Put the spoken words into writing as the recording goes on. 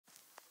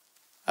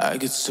I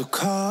get so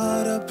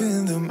caught up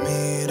in the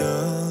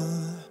middle.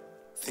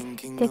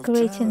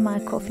 Decorating my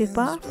coffee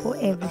bar for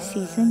every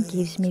season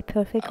gives me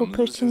perfect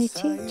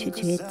opportunity to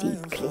do a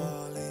deep clean.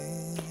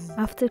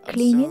 After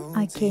cleaning,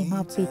 I came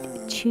up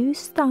with 2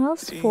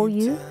 styles for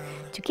you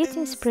to get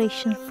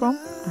inspiration from.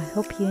 I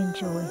hope you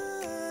enjoy.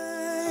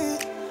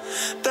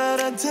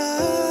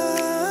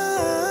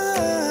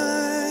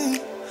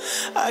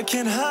 I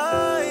can't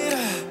hide.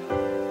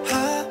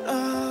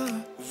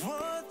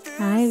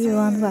 Hi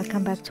everyone,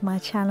 welcome back to my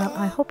channel.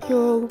 I hope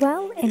you're all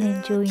well and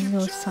enjoying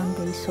your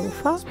Sunday so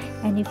far.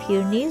 And if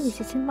you're new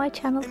visiting my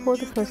channel for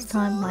the first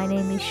time, my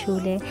name is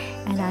Shule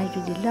and I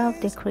really love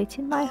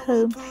decorating my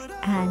home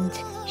and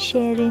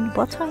sharing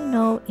what I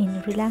know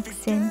in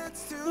relaxing,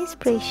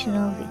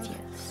 inspirational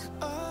videos.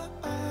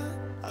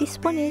 This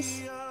one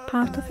is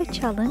part of a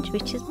challenge,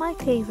 which is my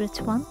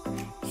favorite one,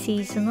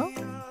 seasonal,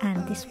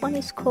 and this one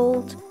is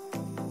called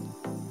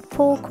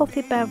Fall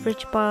Coffee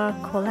Beverage Bar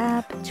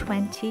Collab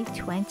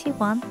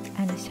 2021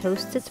 and is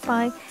hosted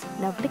by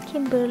lovely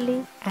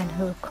Kimberly, and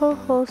her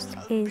co-host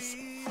is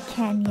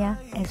Kenya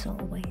as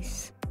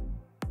always.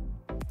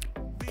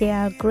 They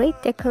are great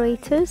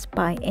decorators.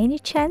 By any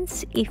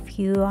chance, if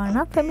you are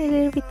not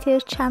familiar with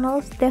their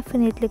channels,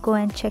 definitely go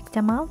and check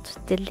them out.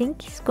 The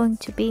link is going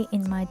to be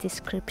in my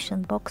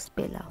description box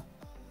below.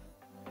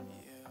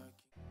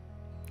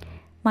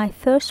 My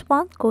first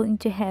one going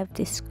to have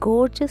this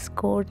gorgeous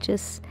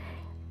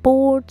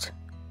board.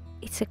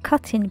 It's a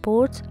cutting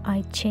board.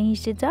 I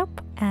changed it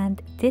up and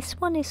this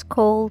one is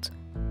called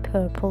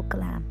Purple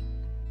Glam.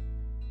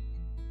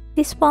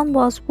 This one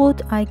was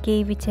wood. I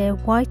gave it a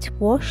white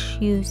wash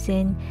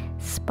using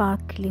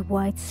sparkly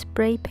white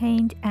spray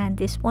paint, and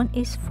this one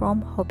is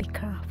from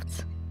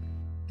Hobbycrafts.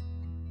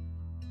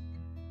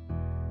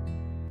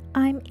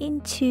 I'm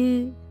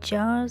into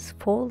jars,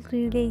 fall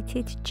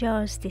related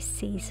jars this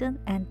season,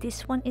 and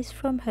this one is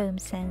from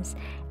HomeSense,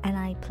 and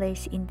I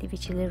place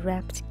individually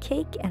wrapped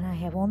cake and I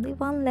have only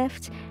one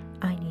left.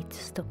 I need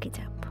to stock it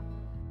up.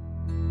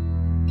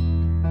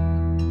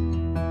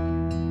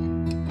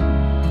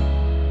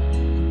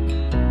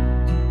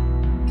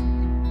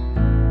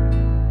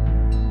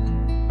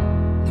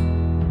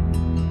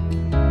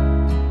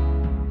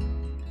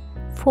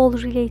 Fall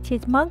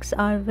related mugs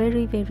are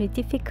very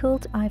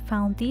difficult. I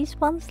found these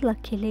ones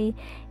luckily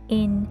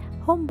in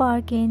Home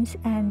Bargains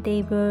and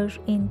they were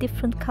in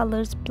different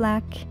colors,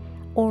 black,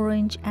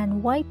 orange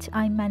and white.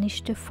 I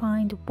managed to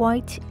find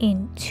white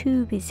in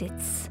 2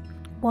 visits,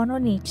 1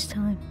 on each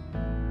time.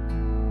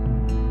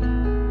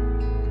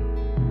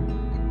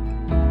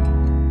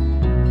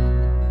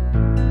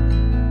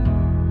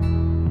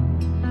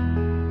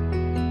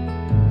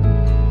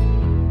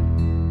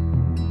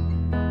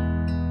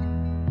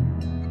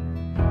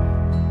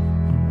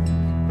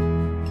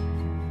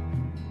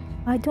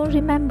 I don't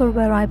remember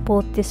where I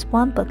bought this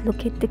one, but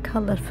look at the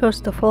color.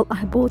 First of all,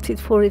 I bought it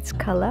for its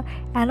color,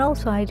 and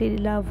also I really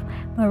love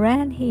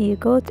Moran. Here you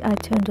go. I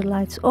turned the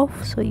lights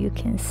off so you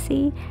can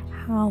see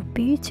how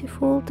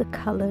beautiful the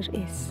color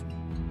is.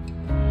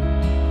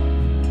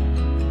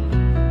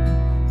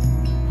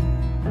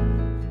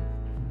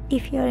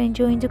 If you are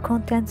enjoying the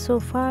content so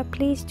far,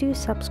 please do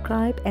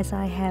subscribe, as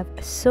I have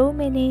so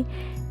many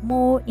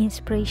more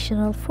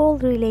inspirational fall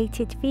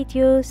related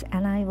videos,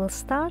 and I will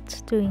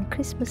start doing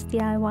Christmas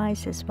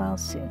DIYs as well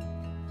soon.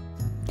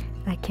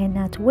 I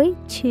cannot wait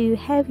to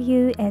have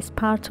you as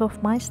part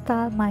of my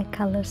Style My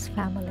Colors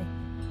family.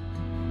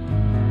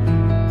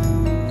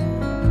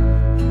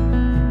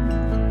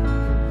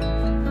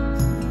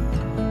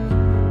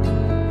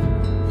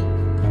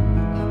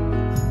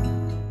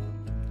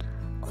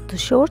 On the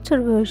shorter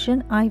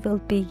version, I will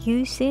be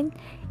using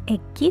a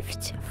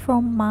gift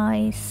from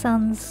my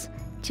son's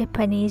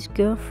Japanese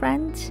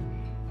girlfriend,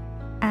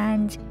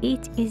 and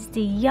it is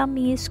the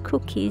yummiest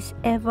cookies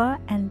ever,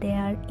 and they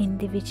are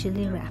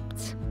individually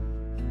wrapped.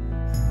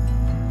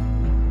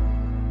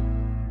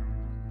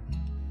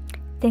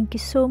 Thank you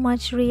so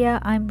much, Ria.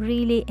 I'm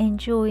really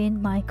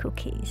enjoying my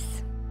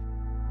cookies.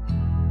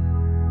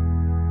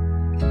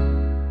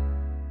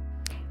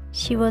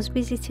 She was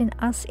visiting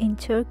us in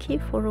Turkey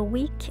for a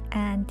week,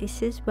 and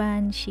this is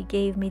when she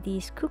gave me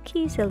these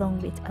cookies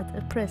along with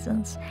other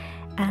presents,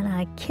 and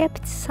I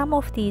kept some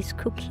of these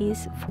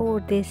cookies for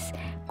this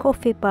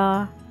coffee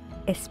bar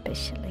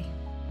especially.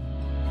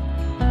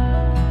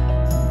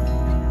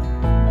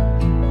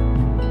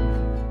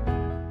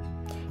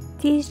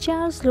 These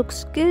jars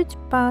looks good,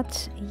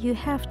 but you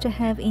have to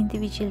have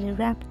individually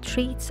wrapped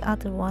treats,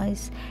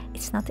 otherwise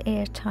it's not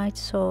airtight,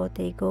 so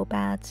they go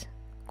bad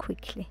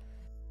quickly.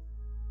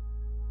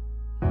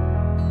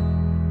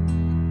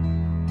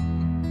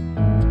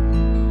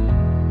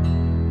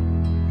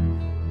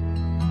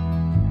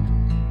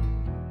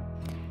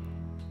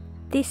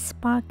 This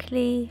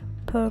sparkly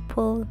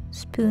purple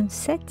spoon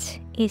set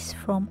is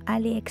from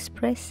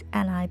AliExpress,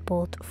 and I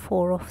bought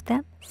 4 of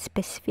them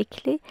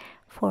specifically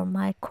for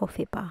my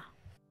coffee bar.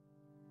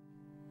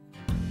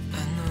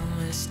 I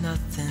know it's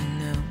nothing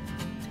new,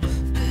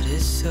 but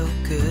it's so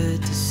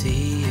good to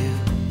see you.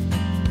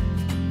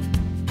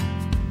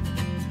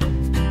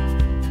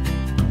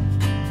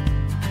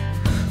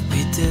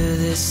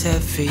 this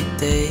every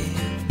day,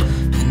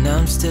 and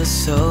I'm still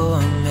so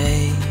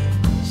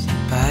amazed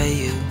by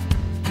you.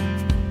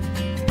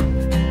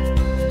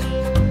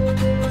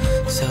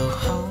 So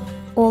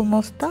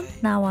almost done.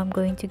 Now I'm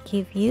going to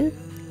give you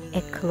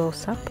a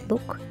close-up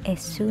look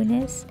as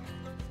soon as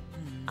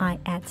I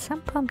add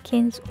some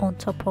pumpkins on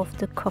top of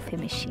the coffee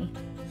machine.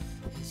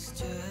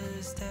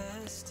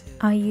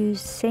 I use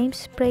same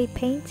spray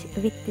paint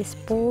with this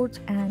board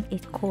and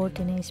it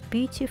coordinates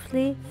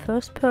beautifully.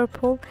 First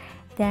purple,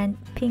 then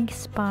pink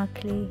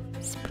sparkly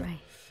spray.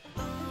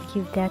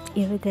 Give that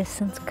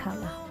iridescent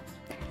color.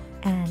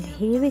 And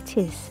here it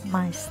is,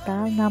 my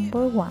style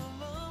number 1,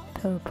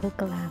 purple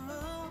glam.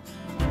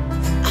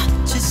 I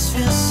just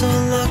feel so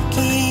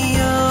lucky,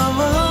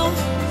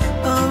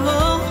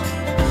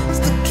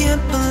 still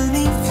can't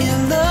believe you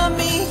love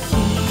me.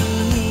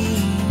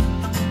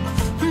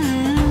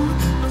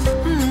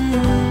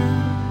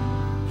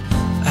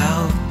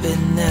 It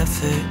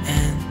never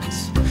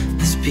ends,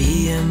 it's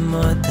being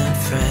more than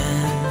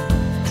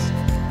friends,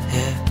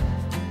 yeah.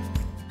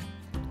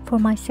 For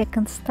my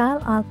second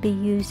style, I'll be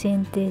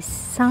using this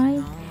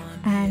sign,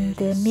 and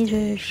the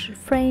mirror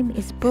frame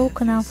is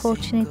broken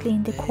unfortunately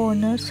in the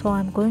corner, so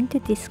I'm going to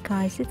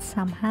disguise it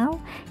somehow.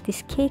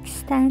 This cake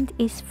stand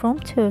is from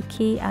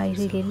Turkey, I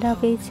really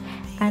love it.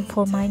 And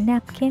for my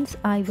napkins,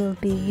 I will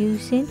be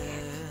using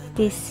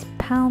this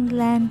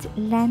Poundland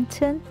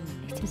lantern.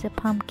 It is a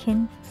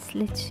pumpkin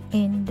slit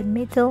in the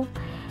middle,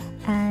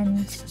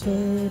 and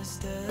the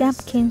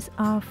napkins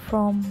are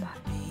from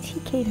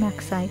TK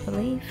Maxx, I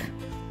believe.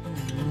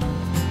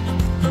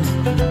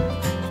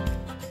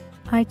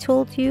 I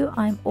told you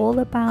I'm all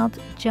about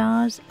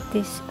jars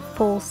this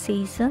fall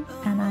season,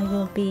 and I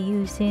will be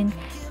using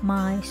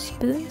my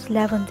spoons,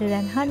 lavender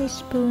and honey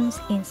spoons,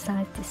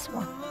 inside this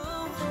one.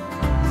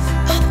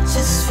 I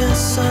just feel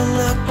so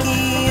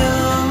lucky,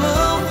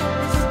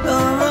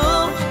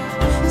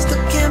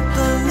 still can't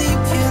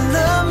believe you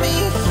love me.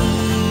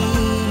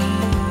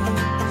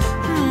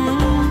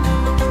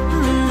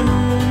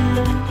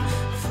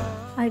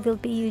 I will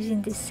be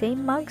using the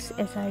same mugs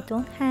as I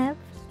don't have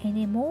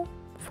any more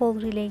fall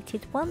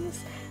related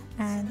ones,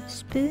 and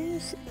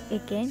spoons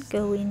again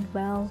going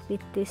well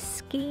with this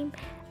scheme.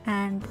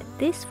 And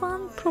this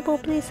one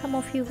probably some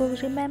of you will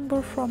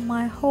remember from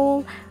my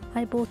haul.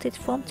 I bought it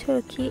from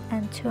Turkey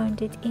and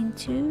turned it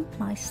into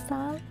my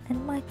style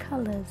and my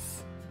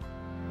colors.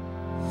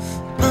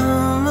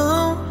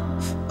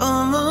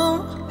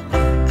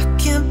 I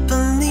can't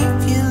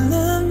believe you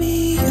love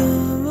me.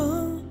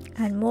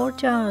 And more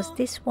jars.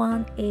 This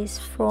one is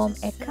from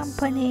a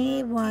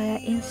company via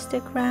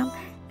Instagram,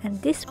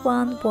 and this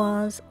one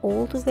was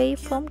all the way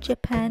from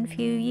Japan a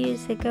few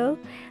years ago,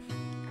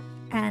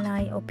 and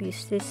I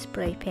obviously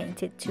spray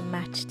painted to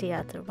match the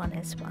other one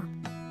as well.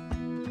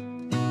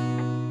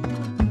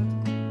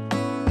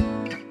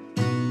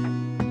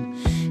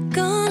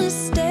 Gonna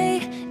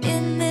stay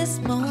in this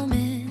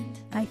moment.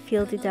 I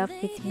filled it up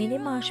with mini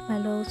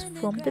marshmallows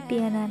from the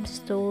B&M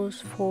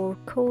stores for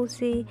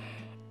cozy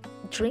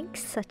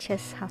drinks such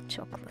as hot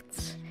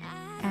chocolates.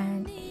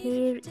 And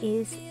here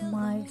is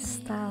my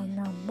style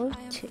number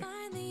 2.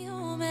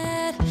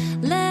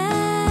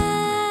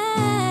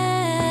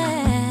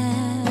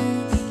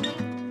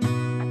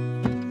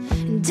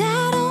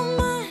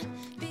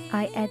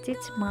 I added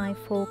my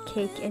fall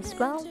cake as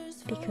well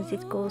because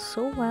it goes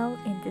so well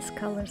in this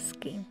color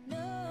scheme.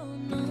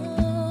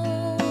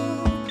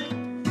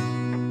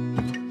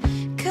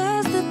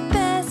 Cause the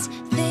best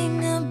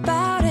thing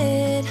about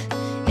it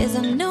is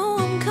I know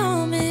I'm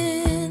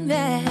coming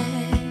back.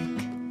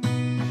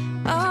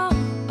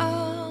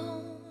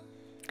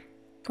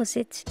 Was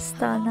it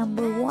style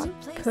number 1,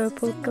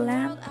 purple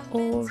glam,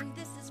 or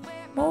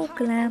more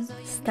glam,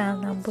 style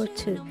number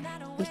 2?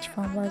 Which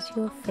one was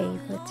your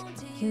favorite?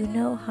 You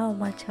know how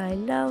much I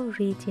love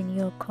reading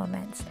your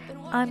comments.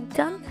 I'm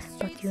done,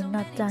 but you're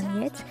not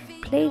done yet.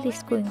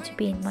 Playlist going to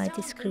be in my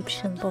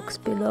description box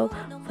below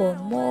for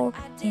more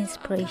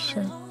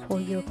inspiration for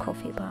your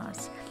coffee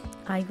bars.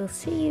 I will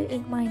see you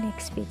in my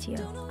next video.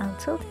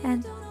 Until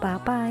then, bye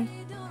bye.